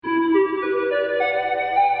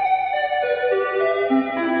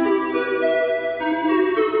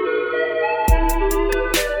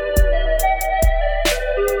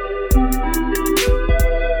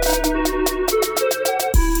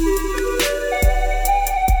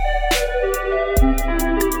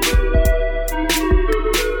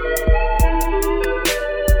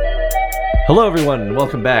Hello, everyone, and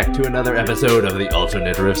welcome back to another episode of the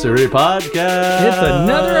Alternate Riffsery Podcast. It's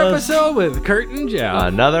another episode with Curt and Geoff.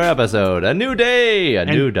 Another episode, a new day,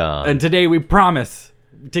 new dawn. And today we promise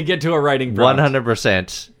to get to a writing prompt.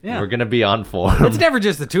 100%. Yeah. We're going to be on form. It's never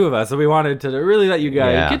just the two of us, so we wanted to really let you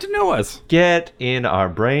guys get to know us. Get in our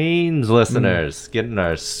brains, listeners. Get in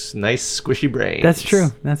our nice, squishy brains. That's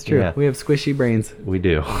true. Yeah. We have squishy brains. We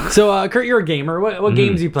do. So, Curt, you're a gamer. What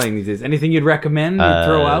games are you playing these days? Anything you'd recommend? You'd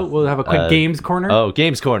throw out? We'll have a quick games corner. Oh,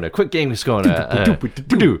 games corner. Quick games corner. Oh,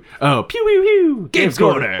 pew, pew, pew. Games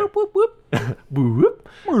corner. Whoop, whoop, whoop. Whoop.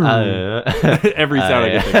 Every sound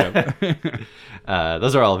I can think of.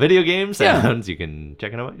 Those are all video game sounds. You can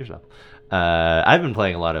check it out yourself. I've been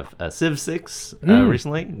playing a lot of Civ 6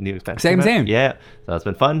 recently. New expansion. Same. Yeah, so that's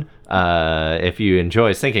been fun. If you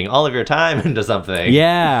enjoy sinking all of your time into something.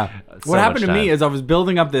 Yeah. What happened to me is I was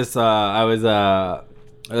building up this,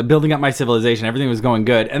 building up my civilization. Everything was going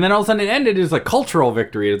good. And then all of a sudden it ended as a cultural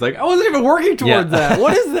victory. It's like, I wasn't even working towards that.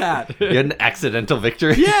 What is that? You had an accidental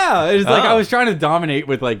victory? Yeah. It's like I was trying to dominate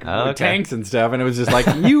with with tanks and stuff. And it was just like,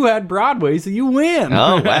 you had Broadway, so you win.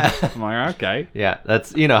 Oh, wow. I'm like, okay. Yeah,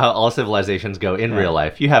 that's, how all civilizations go in real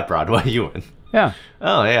life. You have Broadway, you win. Yeah.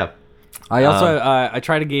 Oh, yeah. I also, I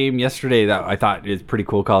tried a game yesterday that I thought is pretty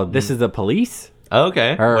cool called This Is the Police.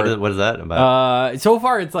 Okay. What is that about? So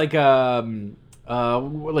far it's like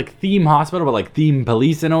theme hospital, but like theme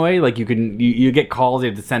police in a way. Like you get calls, you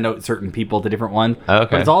have to send out certain people to different ones. Okay.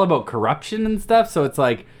 But it's all about corruption and stuff. So it's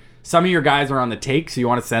like some of your guys are on the take, so you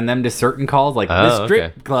want to send them to certain calls. Like this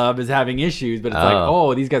strip club is having issues, but it's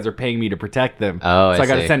like, these guys are paying me to protect them. Oh, so I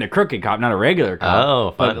got to send a crooked cop, not a regular cop.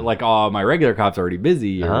 Oh, fun. But like, my regular cop's already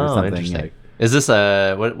busy or something. Interesting. Is this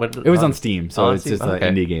what? It was on Steam, so it's Steam? just an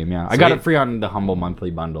indie game. Yeah, I got it free on the Humble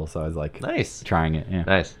monthly bundle, so I was like, nice, trying it. Yeah,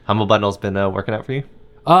 nice. Humble bundle's been working out for you.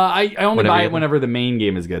 I only buy it whenever the main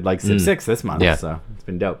game is good, like Civ 6 this month. Yeah. So it's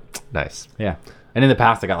been dope. Nice. Yeah, and in the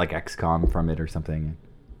past I got like XCOM from it or something.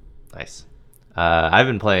 Nice. I've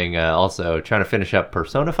been playing also trying to finish up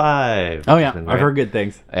Persona 5. Oh yeah, I've heard good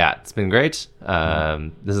things. Yeah, it's been great.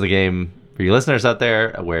 This is the game for you listeners out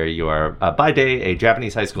there where you are by day a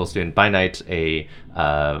Japanese high school student, by night a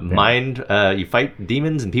mind. You fight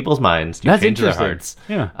demons in people's minds. You change their hearts.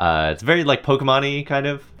 Yeah. It's very like Pokemon-y kind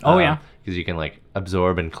of. Oh yeah. Because you can like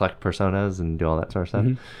absorb and collect personas and do all that sort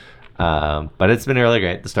of stuff. But it's been really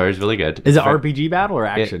great. The story's really good. Is it RPG battle or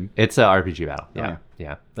action? It's an RPG battle. Yeah. Oh,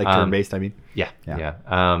 yeah. Like turn-based, I mean. Yeah.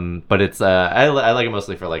 But it's I like it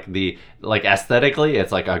mostly for like the aesthetically,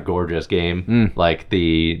 it's like a gorgeous game. Like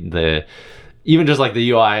the even just like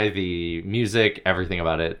the UI, the music, everything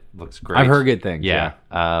about it looks great. I've heard good things. Yeah.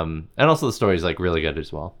 And also the story's like really good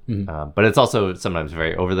as well. But it's also sometimes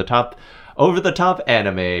very over the top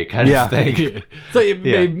anime kind of thing. So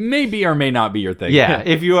it may be or may not be your thing. Yeah,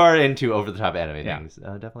 if you are into over the top anime things,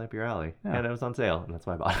 definitely up your alley. Yeah. And it was on sale, and that's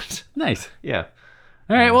why I bought it. Nice. Yeah.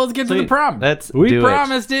 All right, well, let's get to the prompt. We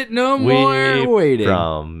promised it. No more waiting.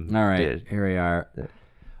 All right, here we are.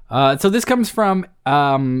 So this comes from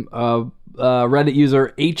Reddit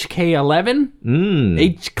user HK11.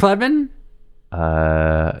 H11?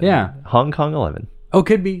 Yeah. Hong Kong 11. Oh,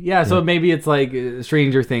 could be. Yeah, so maybe it's like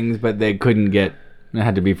Stranger Things, but they couldn't get... It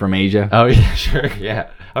had to be from Asia. Oh, yeah, sure. Yeah.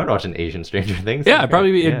 I would watch an Asian Stranger Things. Yeah, it'd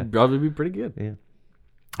probably be pretty good. Yeah.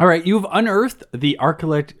 All right, you've unearthed the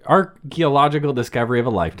archaeological discovery of a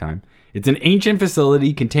lifetime. It's an ancient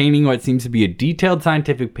facility containing what seems to be a detailed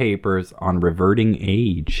scientific papers on reverting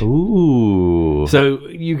age. Ooh. So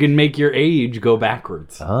you can make your age go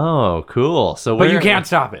backwards. Oh, cool. But you can't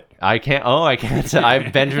stop it. I can't. Oh, I can't.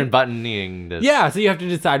 I'm Benjamin Buttoning this. Yeah, so you have to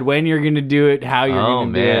decide when you're going to do it, how you're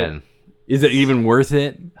going to do it. Is it even worth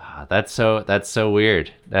it? That's so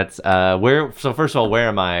weird. That's where. So first of all, where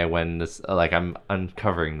am I when this? Like I'm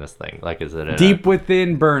uncovering this thing. Like is it deep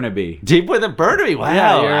within Burnaby? Deep within Burnaby. Wow.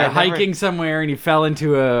 Yeah, you're hiking somewhere and you fell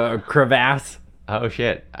into a crevasse. Oh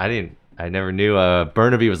shit! I never knew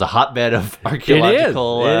Burnaby was a hotbed of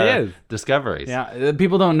archaeological discoveries. Yeah,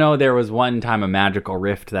 people don't know there was one time a magical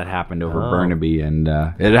rift that happened over Burnaby, and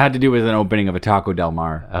it had to do with an opening of a Taco Del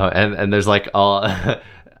Mar. Oh, and there's like all.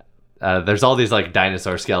 There's all these like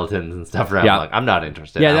dinosaur skeletons and stuff around. Like, I'm not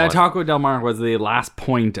interested. Yeah, that Taco Del Mar was the last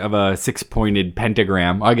point of a 6-pointed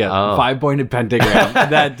pentagram. I get 5-pointed pentagram.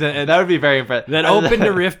 that would be very impressive. That opened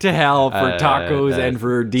a rift to hell for tacos and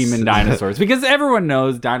for demon dinosaurs. Because everyone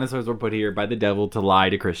knows dinosaurs were put here by the devil to lie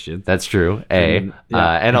to Christians. That's true. And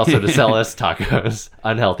also to sell us tacos,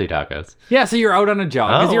 unhealthy tacos. Yeah, so you're out on a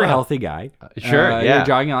jog because you're a healthy guy. Sure. You're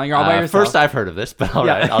jogging along. You're all by yourself. First, I've heard of this, but all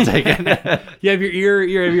right, I'll take it. You have your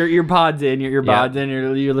earbuds pods in, your earbuds in,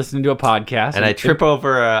 you're listening to a podcast, and I trip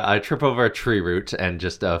over a tree root and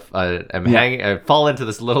just I fall into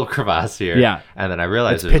this little crevasse here. Yeah, and then I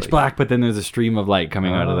realize it's pitch black, but then there's a stream of light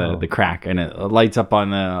coming out of the crack, and it lights up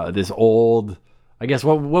on this old. I guess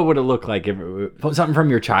what would it look like if something from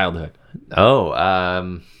your childhood?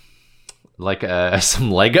 Like some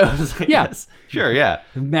Legos, I guess. Sure, yeah.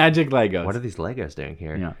 Magic Legos. What are these Legos doing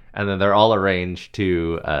here? Yeah. And then they're all arranged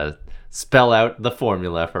to spell out the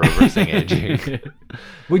formula for reversing aging.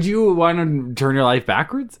 Would you want to turn your life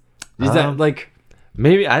backwards? Is that like...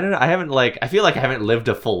 Maybe, I don't know. I feel like I haven't lived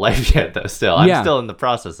a full life yet, though, still. I'm still in the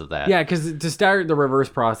process of that. Yeah, because to start the reverse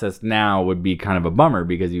process now would be kind of a bummer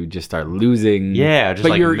because you would just start losing... Yeah, just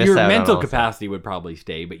but like your miss out mental on capacity would probably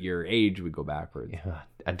stay, but your age would go backwards. Yeah.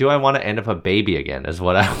 Do I want to end up a baby again is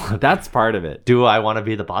what I want. That's part of it. Do I want to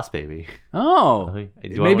be the boss baby? Oh.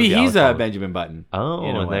 Maybe he's a Benjamin Button.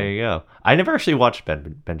 Oh, there you go. I never actually watched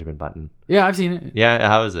Benjamin Button. Yeah, I've seen it. Yeah,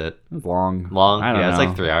 how is it? It's long. I don't know. It's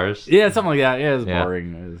like 3 hours. Yeah, something like that. Yeah, it's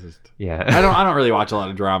boring. It's just... Yeah. I don't really watch a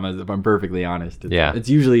lot of dramas, if I'm perfectly honest. It's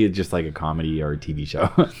usually just like a comedy or a TV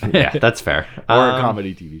show. Yeah, that's fair. Or a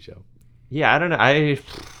comedy TV show. Yeah, I don't know.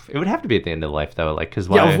 It would have to be at the end of life though, like because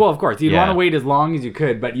yeah, well, of course, you'd want to wait as long as you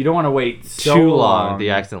could, but you don't want to wait so too long that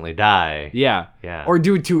you accidentally die. Yeah, or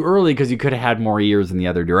do it too early because you could have had more years in the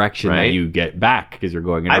other direction that you get back because you're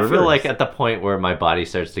going in reverse. I feel like at the point where my body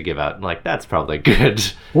starts to give out, I'm like that's probably good.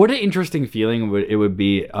 What an interesting feeling it would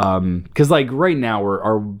be, because like right now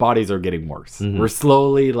our bodies are getting worse. Mm-hmm. We're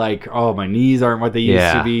slowly like, oh, my knees aren't what they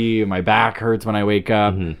used to be. My back hurts when I wake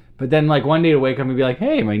up. Mm-hmm. But then, like, one day to wake up and be like,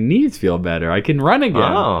 hey, my knees feel better. I can run again.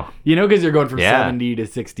 Oh. You know, because you're going from 70 to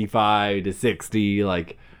 65 to 60,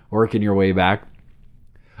 like, working your way back.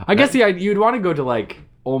 I guess you'd want to go to, like,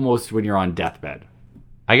 almost when you're on deathbed.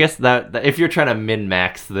 I guess that if you're trying to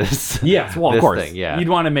min-max this yes, well, of course. Thing, you'd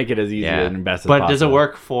want to make it as easy and best as possible. But does it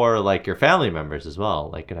work for, like, your family members as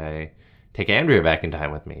well? Like, could I take Andrea back in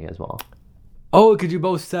time with me as well? Oh, could you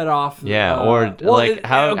both set off? Yeah, according to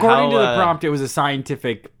the prompt, it was a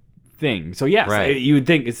scientific thing. So yes, you would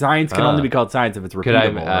think science can only be called science if it's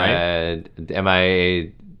repeatable, right? Am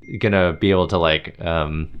I gonna be able to like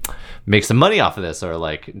make some money off of this, or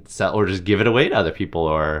like sell, or just give it away to other people,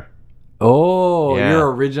 or? Oh,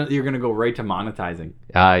 you're gonna go right to monetizing.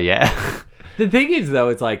 Yeah. The thing is, though,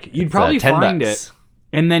 it's like you'd probably find it,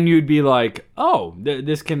 and then you'd be like, "Oh,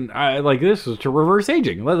 this can this is to reverse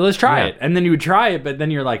aging. Let's try it." And then you would try it, but then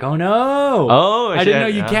you're like, "Oh no! Oh, I didn't know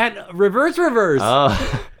you can't reverse."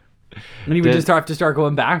 Oh. And you would just have to start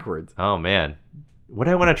going backwards. Oh, man. Would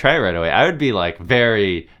I want to try it right away? I would be, like,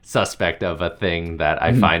 very suspect of a thing that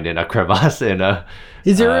I find in a crevasse in a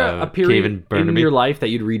Is there a period in your life that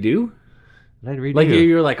you'd redo? I'd redo. Like,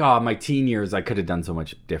 you're like, oh, my teen years, I could have done so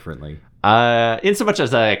much differently. In so much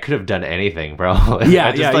as I could have done anything, bro.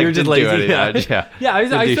 Yeah, you're just lazy. Yeah,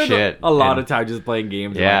 I spent a lot of time just playing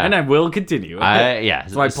games. Yeah. And I will continue. So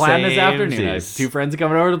I plan this afternoon. I have 2 friends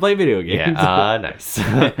coming over to play video games. Yeah, nice.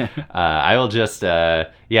 I will just,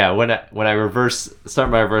 when I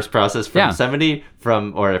start my reverse process from 70,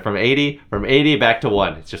 from 80 back to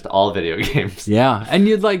 1. It's just all video games. Yeah, and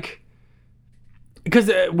you'd like...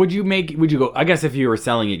 Because would you go, I guess if you were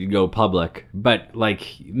selling it, you'd go public, but like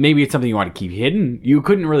maybe it's something you want to keep hidden. You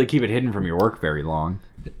couldn't really keep it hidden from your work very long.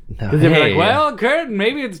 Because they'd be like, well, Curt,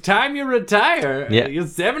 maybe it's time you retire. Yeah. You're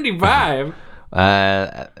 75.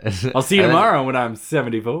 I'll see you tomorrow when I'm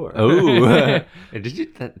 74. Oh, did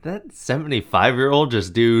you that 75-year-old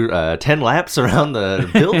just do 10 laps around the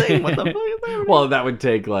building? What the fuck is that? Well, that would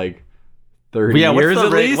take like 30 years at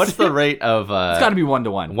least. What's the rate of... it's got to be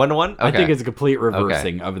 1-to-1. 1-to-1? Okay. I think it's a complete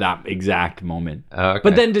reversing of that exact moment. Okay.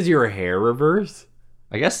 But then does your hair reverse?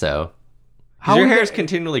 I guess so. Because your hair is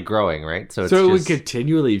continually growing, right? So it would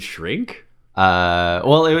continually shrink?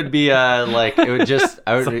 Well, it would be it would just...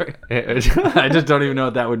 I just don't even know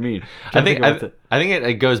what that would mean. I think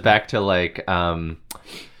it goes back to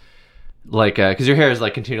because your hair is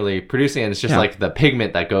like continually producing, and it's just like the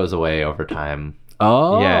pigment that goes away over time.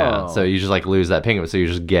 Oh. Yeah, so you just like lose that pigment, so you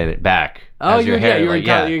just get it back. Oh, your hair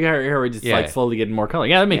would just like slowly get more color.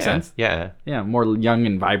 Yeah, that makes sense. Yeah. Yeah, more young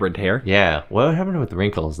and vibrant hair. Yeah. What happened with the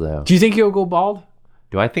wrinkles, though? Do you think you'll go bald?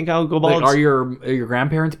 Do I think I'll go bald? Like, are your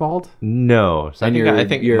grandparents bald? No. So I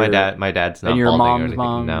think my dad's not and your balding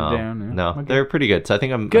mom's or anything. No. Okay. They're pretty good. So I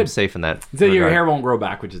think I'm safe in that. So your hair won't grow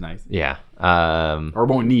back, which is nice. Yeah. Or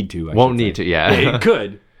won't need to. Won't need to. Yeah. It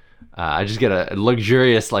could. I just get a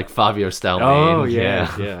luxurious like Fabio style mane. Oh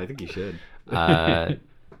yeah, I think you should.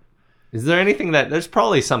 Is there anything there's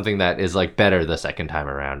probably something that is like better the second time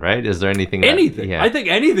around, right? Is there anything? Anything? Yeah. I think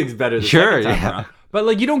anything's better the second time around. But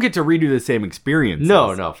like, you don't get to redo the same experience.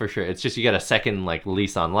 No, for sure. It's just you get a second like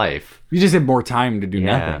lease on life. You just have more time to do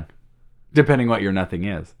nothing, depending what your nothing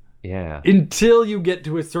is. Yeah. Until you get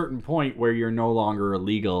to a certain point where you're no longer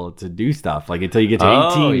illegal to do stuff. Like until you get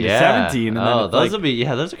to 18 to 17. And then those would be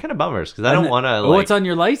those are kind of bummers because I don't want to. Like, what's on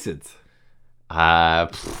your license? I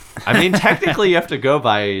mean, technically, you have to go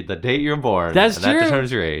by the date you're born. That's true. That determines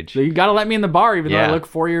your age. So you got to let me in the bar, even though I look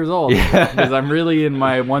 4 years old. Yeah. Because I'm really in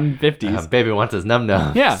my 150s. Baby wants his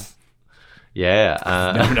num-nums. Yeah. Yeah.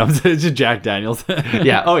 Num-nums. It's just Jack Daniels.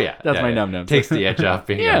 Yeah. Oh, yeah. That's my num-nums. Takes the edge off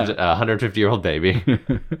being a 150-year-old baby.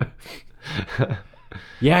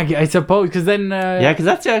 Yeah, I suppose, because then... because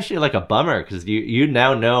that's actually like a bummer, because you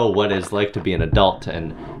now know what it's like to be an adult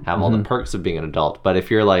and have all the perks of being an adult. But if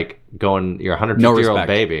you're like you're a 150-year-old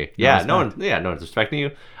baby, no one's respecting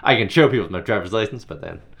you. I can show people with my driver's license, but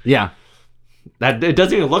then... Yeah. It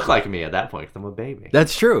doesn't even look like me at that point, because I'm a baby.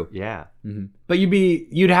 That's true. Yeah. Mm-hmm. But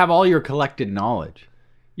you'd have all your collected knowledge.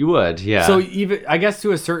 You would, yeah. So even, I guess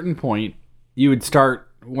to a certain point, you would start...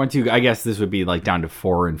 Once I guess this would be like down to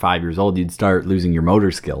 4 and 5 years old, you'd start losing your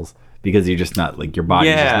motor skills because you're just not like your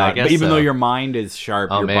body's just not. But even though your mind is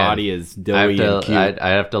sharp, your body is doughy and cute. I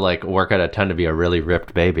have to like work out a ton to be a really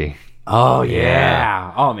ripped baby. Oh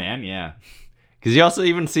yeah. Oh man, yeah. Because you also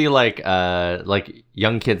even see like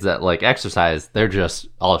young kids that like exercise, they're just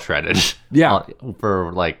all shredded. Yeah.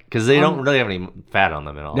 For like because they don't really have any fat on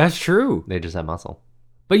them at all. That's true. They just have muscle.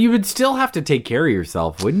 But you would still have to take care of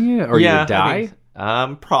yourself, wouldn't you? Or you would die.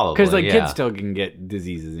 Probably because like kids still can get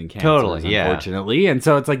diseases and cancers, unfortunately, and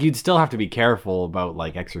so it's like you'd still have to be careful about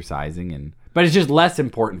like exercising but it's just less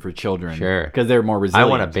important for children, because they're more resilient. I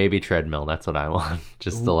want a baby treadmill. That's what I want.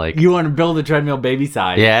 Just to like you want to build a treadmill baby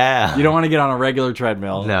size. Yeah, you don't want to get on a regular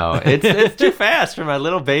treadmill. No, it's too fast for my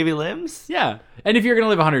little baby limbs. Yeah, and if you're gonna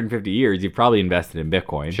live 150 years, you've probably invested in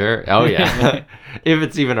Bitcoin. Sure. Oh yeah, if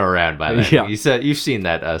it's even around by then. Yeah. You've seen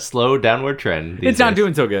that slow downward trend. It's not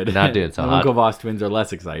doing so good. Not doing so hot. Winklevoss twins are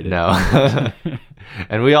less excited. No.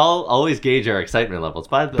 And we all always gauge our excitement levels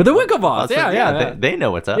by the Winklevoss. Yeah. They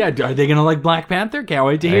know what's up. Yeah, are they gonna like Black Panther? Can't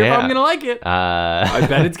wait to hear if I'm gonna like it. I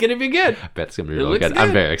bet it's gonna be good. I bet it's gonna be really good.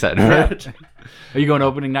 I'm very excited for it. Are you going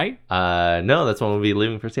opening night? No, that's when we'll be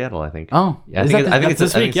leaving for Seattle, I think. Oh, yeah, I think it's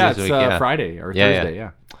this week. Yeah, it's Friday or Thursday.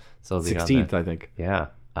 Yeah. So 16th, I think. Yeah.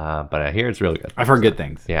 But I hear it's really good. I've heard good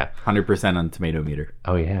things. Yeah. 100% on tomato meter.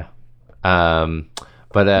 Oh yeah.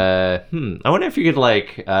 But I wonder if you could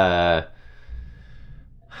like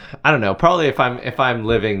I don't know. Probably if I'm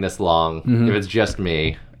living this long, if it's just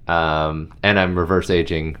me, and I'm reverse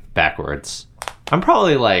aging backwards, I'm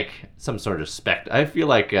probably like some sort of I feel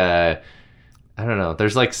like I don't know.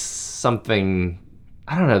 There's like something.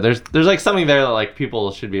 I don't know. There's like something there that like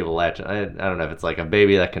people should be able to latch. I don't know if it's like a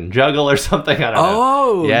baby that can juggle or something. I don't know.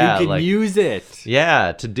 Oh, yeah, you can use it.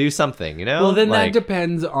 Yeah, to do something. You know. Well, then that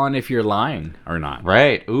depends on if you're lying or not.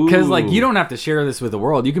 Right. Because like you don't have to share this with the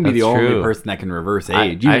world. You can be the only person that can reverse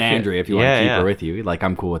age. You and Andrea, if you want to keep her with you, like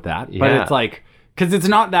I'm cool with that. But it's like because it's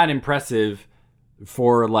not that impressive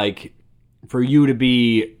for you to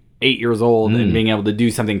be 8 years old and being able to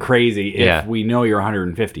do something crazy if we know you're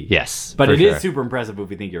 150. Yes. But it is super impressive if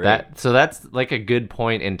we think you're 8. So that's like a good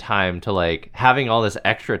point in time to like having all this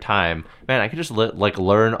extra time. Man, I could just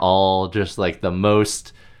learn all just like the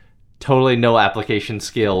most totally no application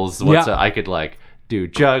skills. I could like do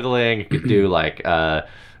juggling, I could do like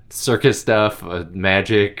circus stuff,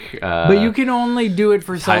 magic. But you can only do it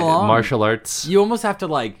for so long. Martial arts. You almost have to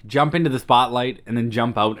like jump into the spotlight and then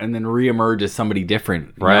jump out and then reemerge as somebody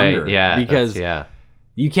different. Right. Younger, yeah. Because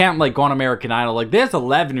you can't like go on American Idol like this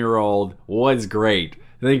 11-year-old was great.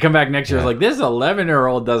 And then you come back next year, it's like this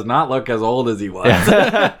 11-year-old does not look as old as he was,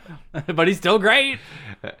 but he's still great.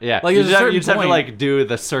 Yeah, like you just have to like do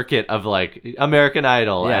the circuit of like American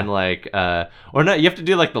Idol and like or not. You have to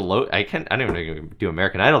do like I don't even do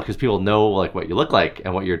American Idol because people know like what you look like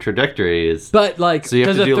and what your trajectory is. But like, so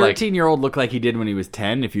does a 13-year-old look like he did when he was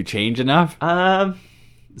 10 if you change enough?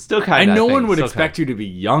 Still kind of. And no one would expect you to be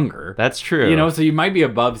younger. That's true. You know, so you might be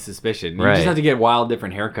above suspicion. You just have to get wild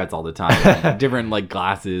different haircuts all the time. Different like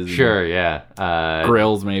glasses. Sure, yeah.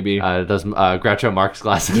 Grills maybe. Those Groucho Marx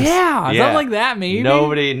glasses. Yeah, something like that maybe.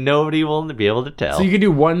 Nobody will be able to tell. So you could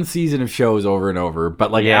do one season of shows over and over, but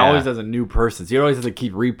like always as a new person. So you always have to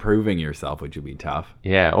keep reproving yourself, which would be tough.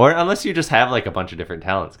 Yeah, or unless you just have like a bunch of different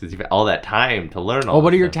talents because you've had all that time to learn all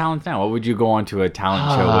what are your talents now? What would you go on to a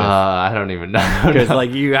talent show with? I don't even know. Because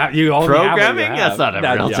like you only have what you Programming? have. That's not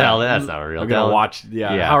a real talent. That's not a real I'm gonna talent. watch.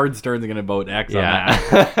 Yeah, Howard Stern's gonna vote X on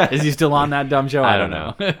that. Is he still on that dumb show? I don't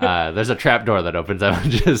know. There's a trap door that opens up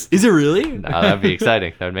and just. Is it really? That'd be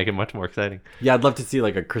exciting. That would make it much more exciting. Yeah, I'd love to see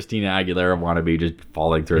like a Christina Aguilera wannabe just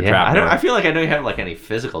falling through a trap door. I feel like I don't have like any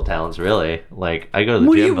physical talents really. Like I go to the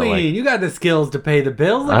what gym. What do you mean? Like, you got the skills to pay the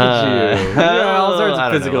bills. Look at you. You got all sorts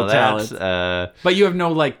of physical talents. But you have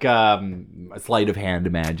no like sleight of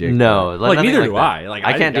hand magic. No, like neither do that. I. Like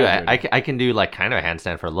I can't do it. I can do like kind of a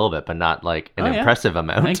handstand for a little bit, but not like an impressive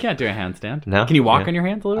amount. I can't do a handstand. No, can you walk on your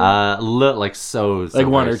hands a little? Like so like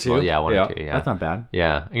one or two. Yeah, one or two. Yeah, that's not bad.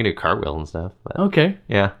 Yeah, I can do cartwheels and stuff. But okay.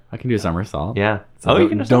 Yeah, I can do a somersault. Yeah. So you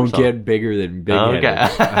can do don't get bigger than big. Okay.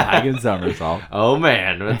 I can somersault. Oh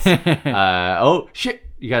man. Oh shit.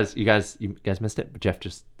 You guys missed it. But Geoff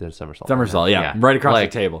just did a somersault. Somersault, yeah. Right across the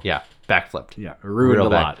table. Yeah, backflipped. Yeah, ruined a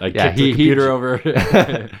lot. I kicked the computer over.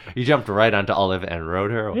 He jumped right onto Olive and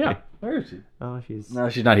rode her away. Yeah. Where is she? Oh, No,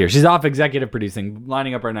 she's not here. She's off executive producing,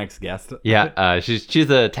 lining up our next guest. Yeah, she's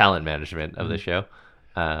the talent management of the show.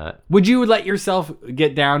 Would you let yourself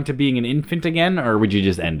get down to being an infant again, or would you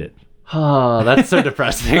just end it? Oh, that's so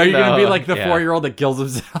depressing. Are you going to be like the 4-year-old that kills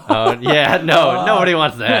himself? Oh, yeah, no, nobody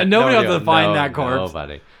wants that. Nobody wants to find that corpse.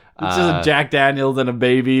 Nobody. It's just a Jack Daniels and a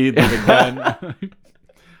baby with a gun.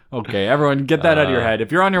 Okay, everyone, get that out of your head.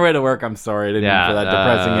 If you're on your way to work, I'm sorry. I didn't mean for that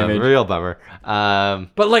depressing image. Real bummer.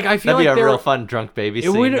 But like, I feel that'd like be a real fun drunk baby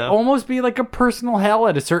scene. It would almost be like a personal hell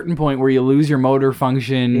at a certain point where you lose your motor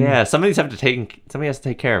function. Yeah, somebody has to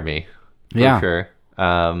take care of me. For sure.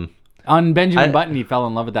 On Benjamin Button, he fell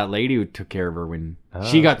in love with that lady who took care of her when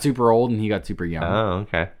she got super old and he got super young. Oh,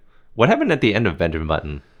 okay. What happened at the end of Benjamin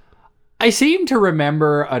Button? I seem to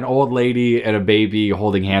remember an old lady and a baby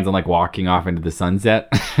holding hands and like walking off into the sunset.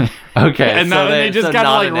 Okay, and then they just kind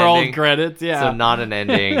of like rolled ending. Credits. Yeah, so not an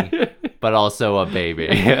ending, but also a baby.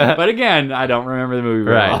 But again, I don't remember the movie.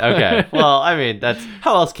 Right. Well. Okay. Well, I mean, that's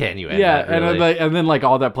how else can you end? Yeah, that, really? and then like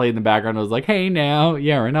all that played in the background was like, "Hey, now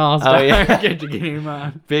you're an all-star. Oh, yeah. Get your game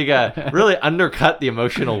on." Big, really undercut the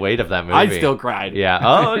emotional weight of that movie. I still cried. Yeah.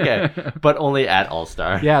 Oh, okay. But only at All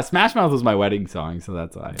Star. Yeah, Smash Mouth was my wedding song, so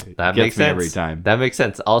that's why that makes sense every time. That makes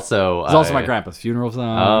sense. Also, it's also my grandpa's funeral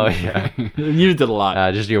song. Oh yeah, used it a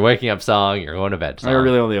lot. Just your waking up song, your going to bed song. I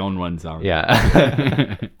really only own one song.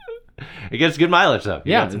 Yeah. It gets good mileage though.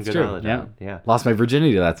 Yeah, it's true. Yeah. Lost my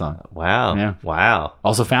virginity to that song. Wow. Yeah. Wow.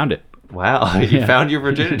 Also found it. Wow. You found your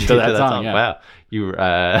virginity to that song. Yeah. Wow. You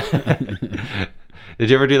did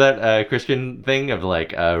you ever do that Christian thing of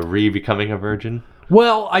like re-becoming a virgin?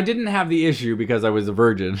 Well, I didn't have the issue because I was a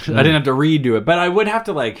virgin. I didn't have to redo it, but I would have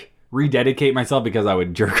to like rededicate myself because I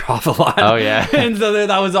would jerk off a lot. Oh yeah. And so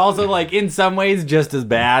that was also like in some ways just as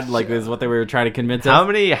bad, like is what they were trying to convince us.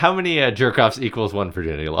 How many jerk offs equals one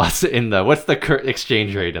virginity loss in the what's the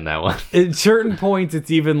exchange rate in that one? At certain points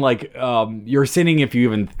it's even like you're sinning if you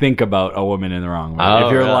even think about a woman in the wrong way. Oh,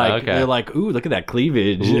 if you're really? like Okay. you're like, ooh, look at that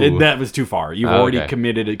cleavage. That was too far. You've already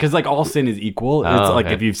committed it because like all sin is equal. It's like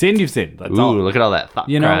if you've sinned, you've sinned. That's all. Look at all that thought.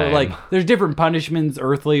 You know, crime. like there's different punishments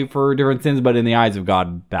earthly for different sins, but in the eyes of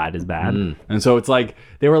God, bad is bad. And so it's like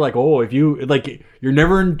they were like, oh, if you like, you're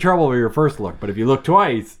never in trouble with your first look, but if you look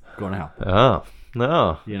twice, going to hell. Oh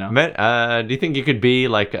no, you know. Do you think you could be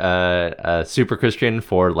like a super Christian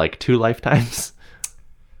for like 2 lifetimes?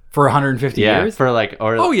 For 150 years? For like,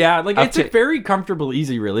 or oh yeah, like it's a very comfortable,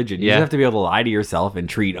 easy religion. You just have to be able to lie to yourself and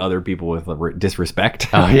treat other people with disrespect.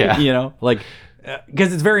 Oh yeah, you know, like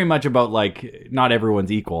because it's very much about like not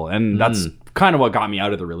everyone's equal, and that's kind of what got me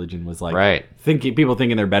out of the religion was like people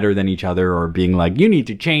thinking they're better than each other or being like you need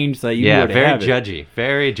to change so that you know very judgy,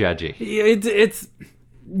 very judgy. It's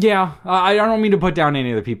I don't mean to put down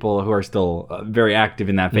any of the people who are still very active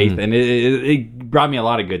in that faith, and it brought me a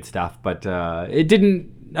lot of good stuff, but it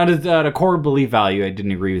didn't at a core belief value. I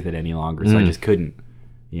didn't agree with it any longer, so I just couldn't.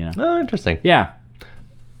 You know. Oh, interesting. Yeah.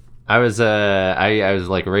 I was I was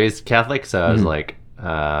like raised Catholic, so I was like,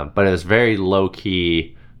 but it was very low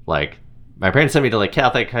key. Like my parents sent me to like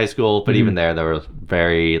Catholic high school, but even there, they were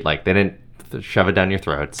very like they didn't shove it down your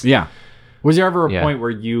throats. Yeah. Was there ever a point where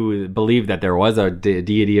you believed that there was a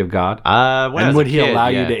deity of God? And would he allow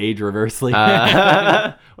you to age reversely? When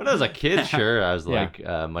I was a kid, sure, I was like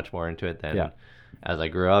much more into it then. As I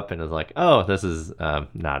grew up, and I was like, oh, this is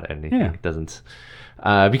not anything. It doesn't.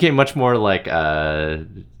 Became much more like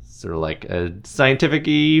sort of like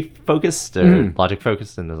scientific-y focused or logic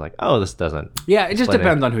focused, and I was like, oh, this doesn't. Yeah, it just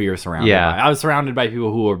depends on who you're surrounded by. I was surrounded by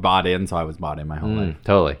people who were bought in, so I was bought in my whole life.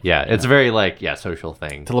 Totally. Yeah, it's a very like social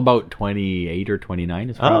thing. Till about 28 or 29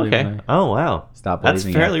 is probably when I wow. Stopped That's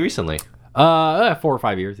fairly recently. 4 or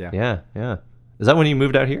 5 years, Yeah. Is that when you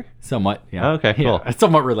moved out here? Somewhat, yeah. Oh, okay, cool. Yeah,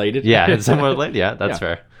 somewhat related. Yeah, it's somewhat late. Yeah, that's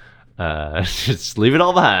fair. Just leave it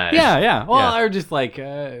all behind. Yeah. Well, or just like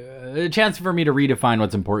a chance for me to redefine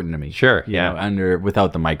what's important to me. Sure. You know,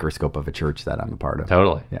 without the microscope of a church that I'm a part of.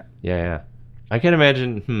 Totally. Yeah. I can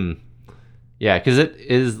imagine. Yeah, because it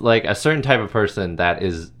is like a certain type of person that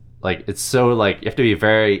is like, it's so like you have to be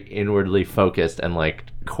very inwardly focused and like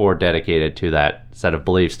core dedicated to that set of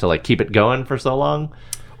beliefs to like keep it going for so long.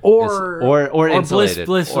 Or insulated,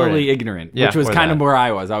 blissfully ignorant, which was kind of where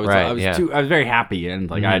I was. I was very happy, and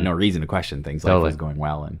like I had no reason to question things. Life was going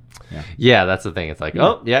well, and that's the thing. It's like,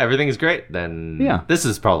 everything is great. Then this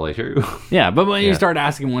is probably true. Yeah, but when you start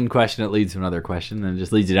asking one question, it leads to another question, and it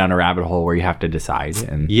just leads you down a rabbit hole where you have to decide.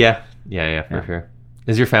 And for sure.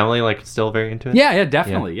 Is your family like still very into it? Yeah,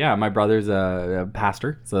 definitely. Yeah, my brother's a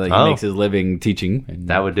pastor, so he makes his living teaching. And,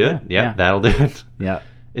 that would do it. Yeah, that'll do it. Yeah.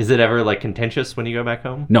 Is it ever like contentious when you go back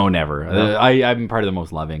home? No, never. No? I'm part of the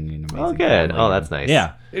most loving and amazing good. family. Oh, that's nice.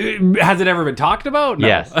 Yeah. Has it ever been talked about? No.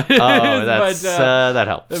 Yes. Oh, that's that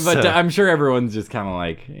helps. But I'm sure everyone's just kind of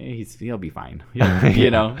like, he'll be fine. You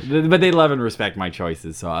know. But they love and respect my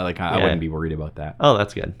choices, so I wouldn't be worried about that. Oh,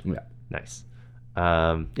 that's good. Yeah. Nice.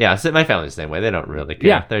 So my family's the same way. They don't really care.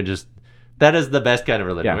 Yeah. They're just. That is the best kind of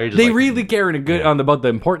religion. Yeah. They really care about the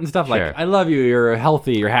important stuff. Like, I love you. You're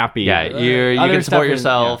healthy. You're happy. Yeah, you can support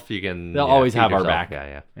yourself. You can. They'll always have our back.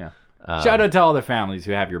 Yeah. Shout out to all the families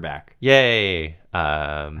who have your back. Yay!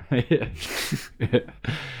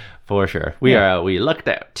 For sure, we lucked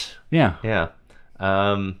out. Yeah.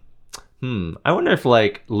 I wonder if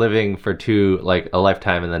like living for a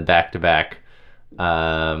lifetime and then back to back,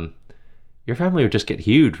 your family would just get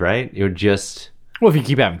huge, right? You would just. Well, if you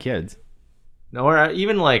keep having kids. Or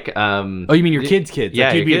even like oh, you mean your kids' kids? Yeah,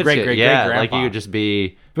 like you'd be a great grandpa. Like you would just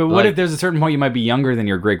be. But what if there's a certain point you might be younger than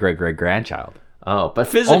your great grandchild? Oh, but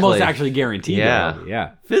physically, almost actually guaranteed.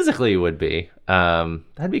 Yeah. Physically would be.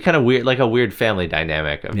 That'd be kind of weird, like a weird family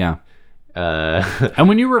dynamic. And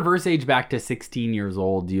when you reverse age back to 16 years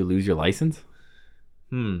old, do you lose your license?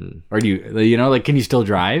 Or do you like, can you still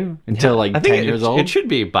drive until like 10 years old? It should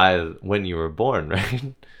be by when you were born,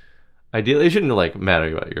 right? Ideally, it shouldn't like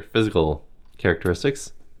matter about your physical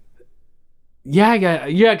characteristics. Yeah,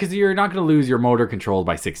 because you're not going to lose your motor control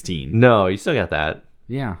by 16. No, you still got that.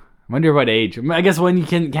 Yeah. I wonder what age. I guess when you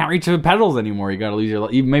can't reach the pedals anymore, you got to lose your.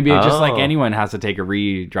 Maybe just like anyone has to take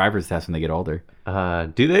a driver's test when they get older.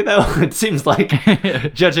 Do they though? It seems like,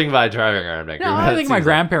 judging by driving around. No, I think my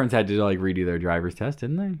grandparents had to like redo their driver's test,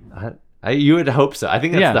 didn't they? You would hope so. I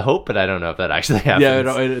think that's the hope, but I don't know if that actually happens.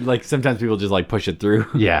 Yeah, like sometimes people just like push it through.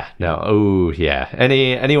 Yeah, no. Oh, yeah.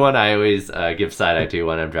 Anyone I always give side eye to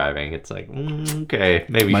when I'm driving, it's like, okay,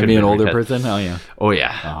 maybe might be an older person. Oh yeah. Oh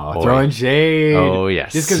yeah. Throwing shade. Oh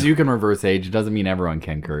yes. Just because you can reverse age doesn't mean everyone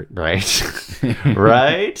can, Curt. Right.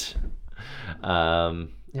 Right.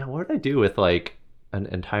 What would I do with like an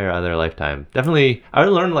entire other lifetime? Definitely, I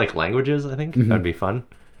would learn like languages. I think that'd be fun.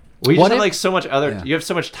 We just have like so much you have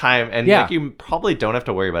so much time, and like you probably don't have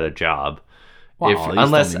to worry about a job,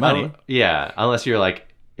 unless unless you're like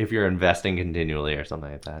if you're investing continually or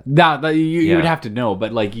something like that. You would have to know,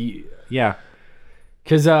 but like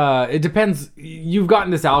because it depends. You've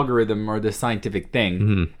gotten this algorithm or this scientific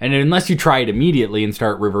thing, and unless you try it immediately and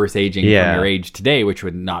start reverse aging from your age today, which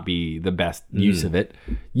would not be the best use of it,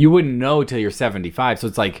 you wouldn't know till you're 75. So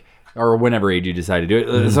it's like. Or whenever age you decide to do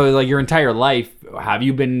it. So, like, your entire life, have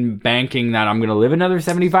you been banking that I'm going to live another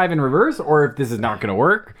 75 in reverse? Or if this is not going to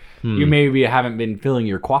work, you maybe haven't been filling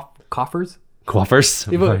your coffers? Coiffers?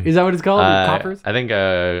 Is that what it's called? Coffers? I think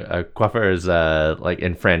a coiffeur is, like,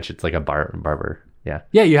 in French, it's like a barber. Yeah.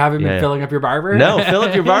 Yeah, you haven't been filling up your barber? No, fill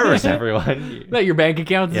up your barbers, everyone. Like your bank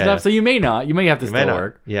accounts and stuff. So you may not. You may have to still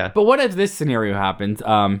work. Yeah. But what if this scenario happens?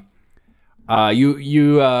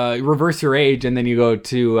 You reverse your age and then you go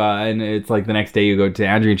to and it's like the next day you go to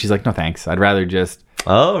Andrea and she's like, no thanks, I'd rather just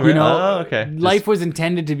okay. Life was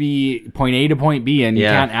intended to be point A to point B and you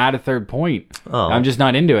can't add a third point. I'm just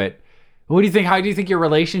not into it. What do you think? How do you think your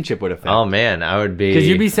relationship would affect? Oh man, I would be, because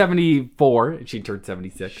you'd be 74 and she turned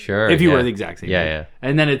 76. Sure, if you were the exact same age.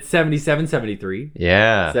 And then it's 77, 73,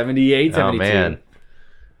 78, 72, oh man,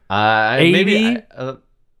 80, maybe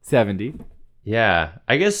 70. Yeah,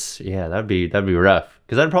 I guess that'd be rough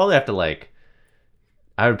because I'd probably have to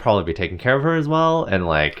I would probably be taking care of her as well and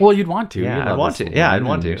like. Well, you'd want to. Yeah, I'd want to. Yeah, I'd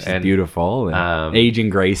want to. She's beautiful and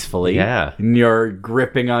aging gracefully. Yeah, and you're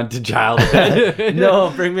gripping onto childhood.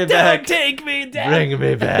 No, bring me back. Don't take me down. Bring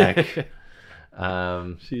me back.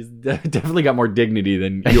 She's definitely got more dignity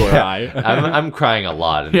than you or I. I'm crying a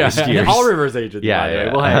lot in these years. I'll reverse age with you, by the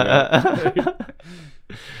way. We'll hang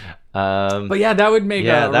But yeah, that would make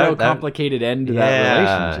a real complicated end to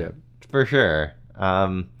that relationship. For sure.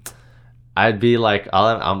 I'd be like,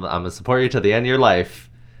 I'm gonna support you to the end of your life.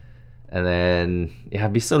 And then,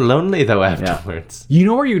 I'd be so lonely though afterwards. You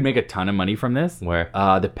know where you'd make a ton of money from this? Where?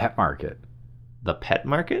 The pet market. The pet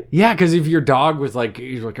market? Yeah, because if your dog was like,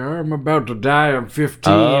 he's like, I'm about to die, I'm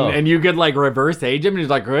 15, and you could like reverse age him, and he's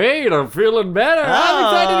like, great, I'm feeling better, I'm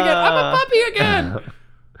excited again, I'm a puppy again.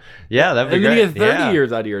 Yeah, that'd be great. And then you get 30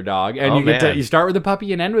 years out of your dog, and you start with the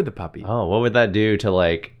puppy and end with the puppy. Oh, what would that do to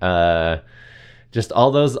like, just all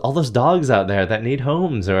those dogs out there that need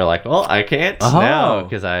homes, or like, well, I can't now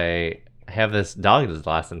because I have this dog that's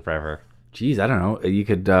lasting forever. Jeez, I don't know. You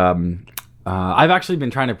could. I've actually been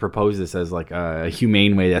trying to propose this as like a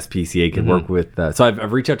humane way SPCA could work with. So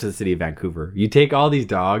I've reached out to the city of Vancouver. You take all these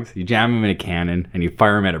dogs, you jam them in a cannon, and you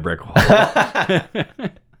fire them at a brick wall.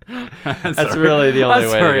 That's really the only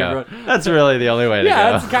way to go. That's really the only way to go.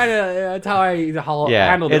 Yeah, that's how I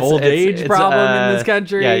handle the old age problem in this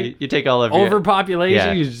country. Yeah, you take all of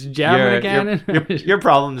overpopulation, you just jam in a cannon. Your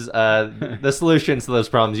problems, the solutions to those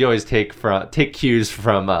problems, you always take cues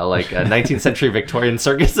from like 19th century Victorian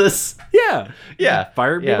circuses. Yeah.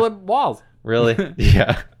 Fire people at walls. Really?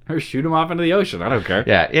 Yeah. Or shoot them off into the ocean. I don't care.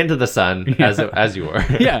 Yeah, into the sun as you were.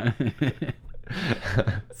 Yeah.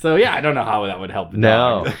 So yeah, I don't know how that would help.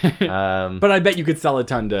 No, but I bet you could sell a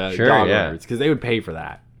ton to dog owners because they would pay for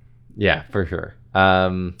that. Yeah, for sure.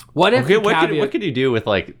 What could you do with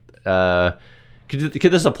like? Could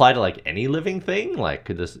this apply to like any living thing? Like,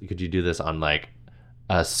 could you do this on like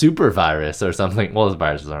a super virus or something? Well, those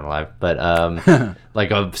viruses aren't alive, but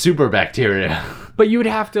like a super bacteria. But you would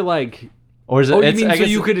have to like. Or is it?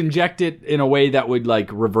 You could inject it in a way that would like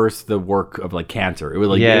reverse the work of like cancer. It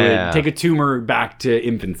would it would take a tumor back to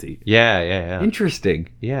infancy. Yeah. Interesting.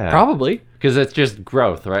 Yeah, probably because it's just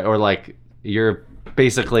growth, right? Or like you're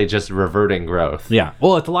basically just reverting growth. Yeah.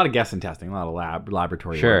 Well, it's a lot of guessing testing, a lot of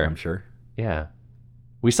laboratory work, I'm sure. Yeah.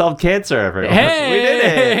 We solved cancer, everyone. Hey, we did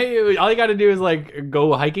it. Hey, all you got to do is like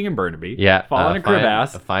go hiking in Burnaby. Yeah, fall in a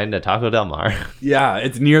crevasse. Find a Taco Del Mar. Yeah,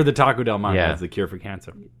 it's near the Taco Del Mar. That's the cure for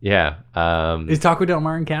cancer. Yeah. Is Taco Del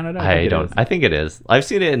Mar in Canada? I think it is. I've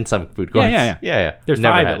seen it in some food courts. Yeah. There's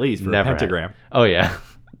five at least for a pentagram. Oh yeah.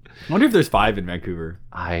 I wonder if there's 5 in Vancouver.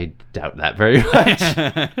 I doubt that very much.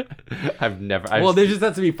 Well, there just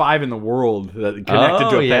has to be 5 in the world that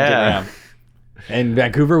connected to a pentagram. And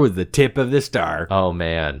Vancouver was the tip of the star. Oh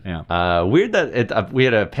man, yeah. Weird that we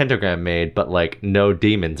had a pentagram made, but like no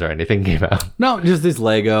demons or anything came out. No, just this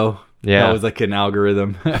Lego. Yeah, that was like an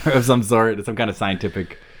algorithm of some sort, some kind of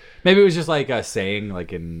scientific. Maybe it was just like a saying,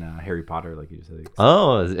 like in Harry Potter, like you just said.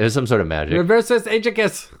 Oh, it was some sort of magic. Reversus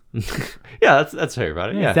Aegis. Yeah, that's Harry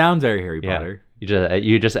Potter. Yeah, it sounds very Harry Potter.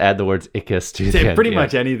 You just add the words "icus" to the end. Pretty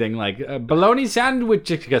much anything like bologna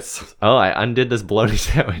sandwich. Oh, I undid this bologna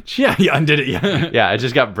sandwich. Yeah, you undid it. Yeah, I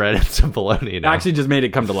just got bread and some bologna now. I actually just made it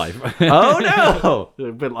come to life. Oh no!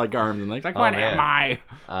 A bit like arms and like what am I?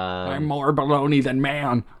 I'm more bologna than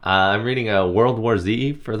man. I'm reading a World War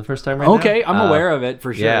Z for the first time right now. Okay, I'm aware of it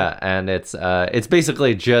for sure. Yeah, and it's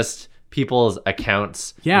basically just people's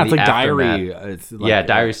accounts. Yeah, it's like diary. It's like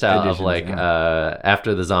diary style of like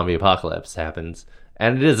after the zombie apocalypse happens,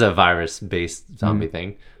 and it is a virus-based zombie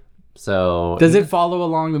thing. So does it follow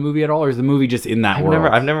along the movie at all, or is the movie just in that world?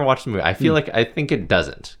 I've never watched the movie. I feel I think it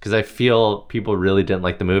doesn't, because I feel people really didn't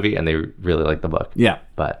like the movie and they really liked the book. Yeah,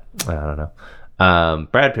 but I don't know.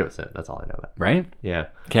 Brad Pitt was in it. That's all I know about. Right? Yeah.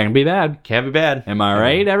 Can't be bad. Can't be bad. Am I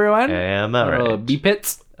right, everyone? Am I right?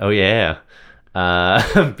 B-pits. Oh yeah.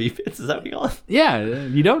 B-pits, is that what you call it? Yeah,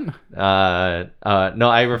 you don't? No,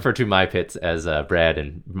 I refer to my pits as Brad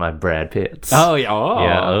and my Brad Pitts. Oh, yeah. Oh,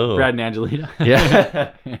 yeah. Oh. Brad and Angelina.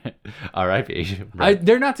 Yeah. R.I.P.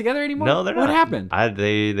 They're not together anymore? No, they're not. What happened?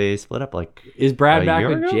 They split up like Is Brad back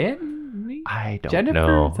with ago? Jen? I don't Jennifer?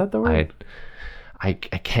 know. Is that the word? I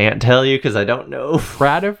can't tell you because I don't know.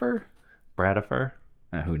 Bradifer? Bradifer?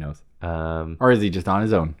 Who knows? Or is he just on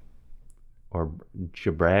his own? Or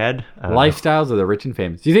Jabrad? Lifestyles of the rich and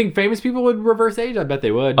famous. Do you think famous people would reverse age? I bet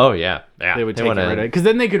they would. Oh, yeah. They would take it right away. Because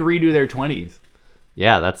then they could redo their 20s.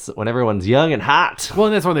 Yeah, that's when everyone's young and hot. Well,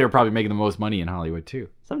 and that's when they were probably making the most money in Hollywood, too.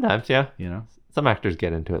 Sometimes, yeah. You know? Some actors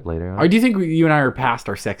get into it later on. Or do you think you and I are past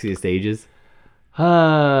our sexiest ages?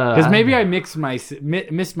 Because maybe I missed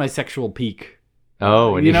my sexual peak.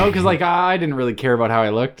 Oh, you know, because like I didn't really care about how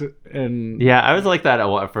I looked, and yeah, I was like that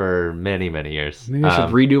for many years. Maybe I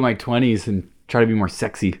should redo my 20s and try to be more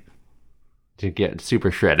sexy to get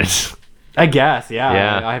super shredded. I guess, yeah.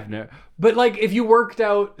 Yeah, I have no. But like, if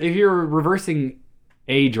you're reversing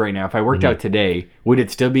age right now, if I worked out today, would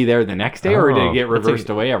it still be there the next day, or did it get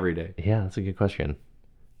reversed away every day? Yeah, that's a good question.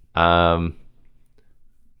 Yeah,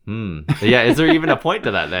 is there even a point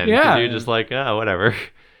to that then? Yeah. You're just like, oh, whatever.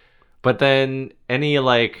 But then any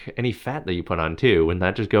fat that you put on too, wouldn't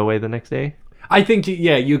that just go away the next day? I think,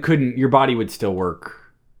 you couldn't, your body would still work.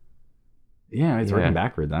 Yeah, it's working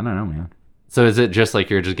backwards. I don't know, man. So is it just like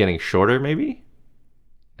you're just getting shorter maybe?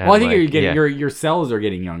 And well, I think you're getting, your cells are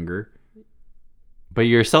getting younger. But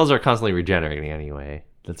your cells are constantly regenerating anyway.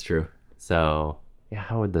 That's true. So, yeah,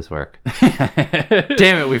 how would this work?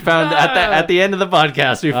 Damn it, we found at the end of the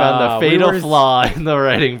podcast, we found the fatal flaw in the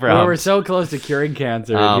writing prompt. We were so close to curing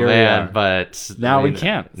cancer. Oh, man, but... Now we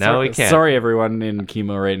can't. Now we can't. Sorry, everyone in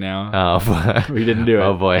chemo right now. Oh, we didn't do it.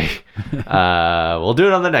 Oh, boy. We'll do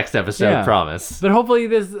it on the next episode, promise. But hopefully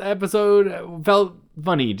this episode felt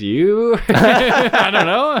funny to you. I don't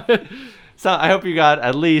know. So I hope you got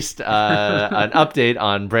at least an update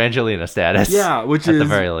on Brangelina status. Yeah, which at is the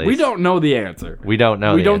very least. We don't know the answer. We don't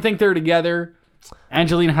know. We don't think they're together.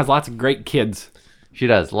 Angelina has lots of great kids. She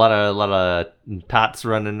does. A lot of tots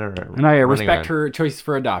running her. And I respect her choice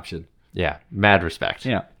for adoption. Yeah, mad respect.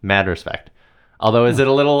 Yeah, mad respect. Although, is it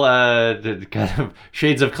a little kind of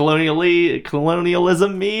shades of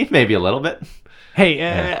colonialism? Maybe a little bit. Hey,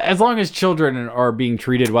 as long as children are being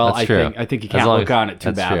treated well, I think you can't look on it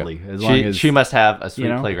too badly. True. As long as she must have a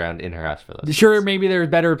sweet playground in her house for those. Sure, kids. maybe there's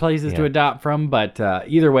better places to adopt from, but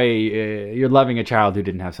either way, you're loving a child who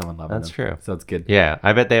didn't have someone loving them. That's true. So it's good. Yeah,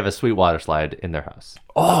 I bet they have a sweet water slide in their house.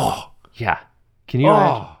 Oh, yeah. Can you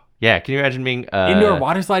imagine? Yeah, can you imagine being indoor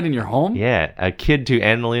water slide in your home? Yeah, a kid to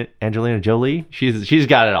Angelina Jolie. She's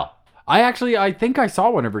got it all. I think I saw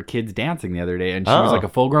one of her kids dancing the other day, and she was like a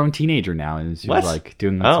full-grown teenager now, and she was like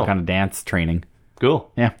doing some kind of dance training.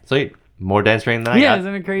 Cool. Yeah. Sweet. More dance training than I got. Yeah,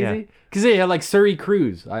 isn't it crazy? Because they had like Surrey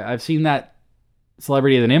Cruz. I've seen that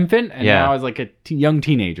celebrity as an infant, and now as like a young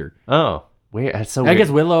teenager. Oh, weird. That's so weird. I guess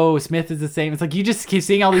Willow Smith is the same. It's like you just keep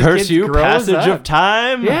seeing all these kids grow passage up. of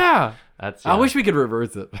time. Yeah. I wish we could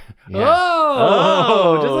reverse it. Yeah.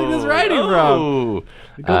 Oh, just like this writing from.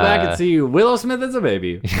 Go back and see Willow Smith as a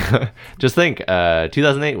baby. Just think,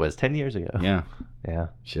 2008 was 10 years ago. Yeah. Yeah.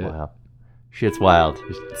 Shit. Wow. Shit's wild.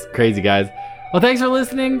 It's crazy, guys. Well, thanks for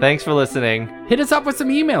listening. Hit us up with some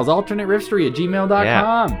emails,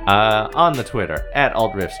 alternateriffstreet@gmail.com. Yeah. On the Twitter,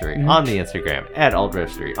 @altriffstreet. On the Instagram,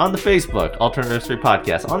 @altriffstreet. On the Facebook, Alternate Riff Street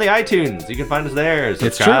Podcast. On the iTunes, you can find us there.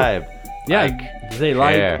 Subscribe. Yeah,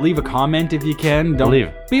 leave a comment if you can.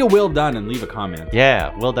 Be a Will Done and leave a comment.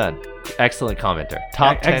 Yeah, well done. Excellent commenter.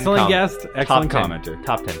 Top 10 excellent guest, excellent commenter.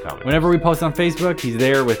 Top 10 commenter. Whenever we post on Facebook, he's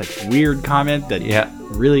there with a weird comment that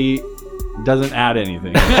really doesn't add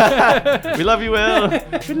anything. We love you, Will.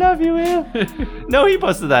 We love you, Will. No, he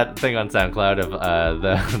posted that thing on SoundCloud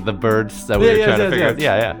of the birds that we were trying to figure out.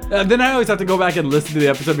 Yeah. Then I always have to go back and listen to the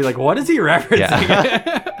episode and be like, what is he referencing?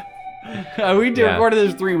 Yeah. We recorded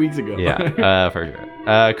this 3 weeks ago. Yeah, for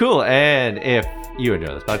sure. Cool. And if you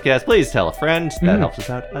enjoy this podcast, please tell a friend. That helps us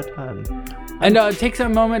out a ton. And take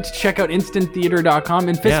some moment to check out instanttheater.com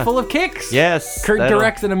and Fistful of Kicks. Yes. Curt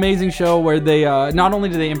directs an amazing show where they not only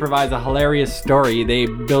do they improvise a hilarious story, they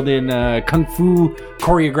build in kung fu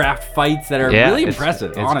choreographed fights that are really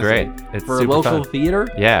impressive. It's honestly. great. It's for a local theater.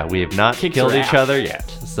 Yeah, we have not killed each other yet.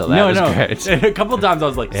 So that was great. And a couple times I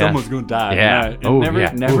was like, someone's going to die. Yeah.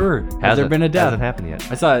 Never has there been a death. Hasn't happened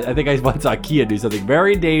yet. I think I once saw Kia do something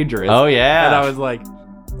very dangerous. Oh, yeah. And I was like,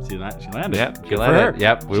 she landed. Yep, she landed.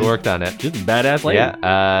 Yep, we worked on it. She's a badass lady.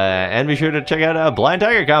 Yeah, and be sure to check out Blind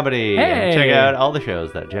Tiger Comedy. Hey. And check out all the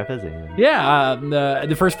shows that Geoff is in. Yeah,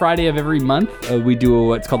 the first Friday of every month, we do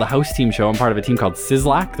what's called the House Team Show. I'm part of a team called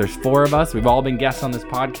Sizzlack. There's 4 of us. We've all been guests on this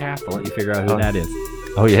podcast. I'll let you figure out who that is.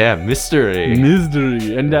 Oh, yeah, mystery.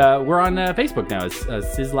 And we're on Facebook now. It's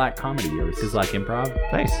Sizzlack Comedy or Sizzlack Improv.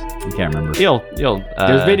 Nice. I can't remember. You'll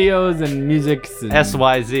There's videos and musics. And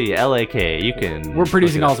SYZLAK. You can. We're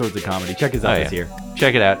producing all sorts of comedy. Check us out this year.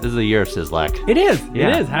 Check it out. This is the year of Sizzlack. It is. Yeah.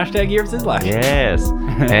 It is. # year of Sizzlack. Yes.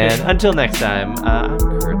 And until next time, I'm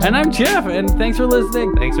Curt. And I'm Geoff. And thanks for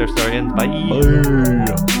listening. Thanks, our historians. Bye.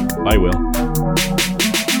 Bye, Will.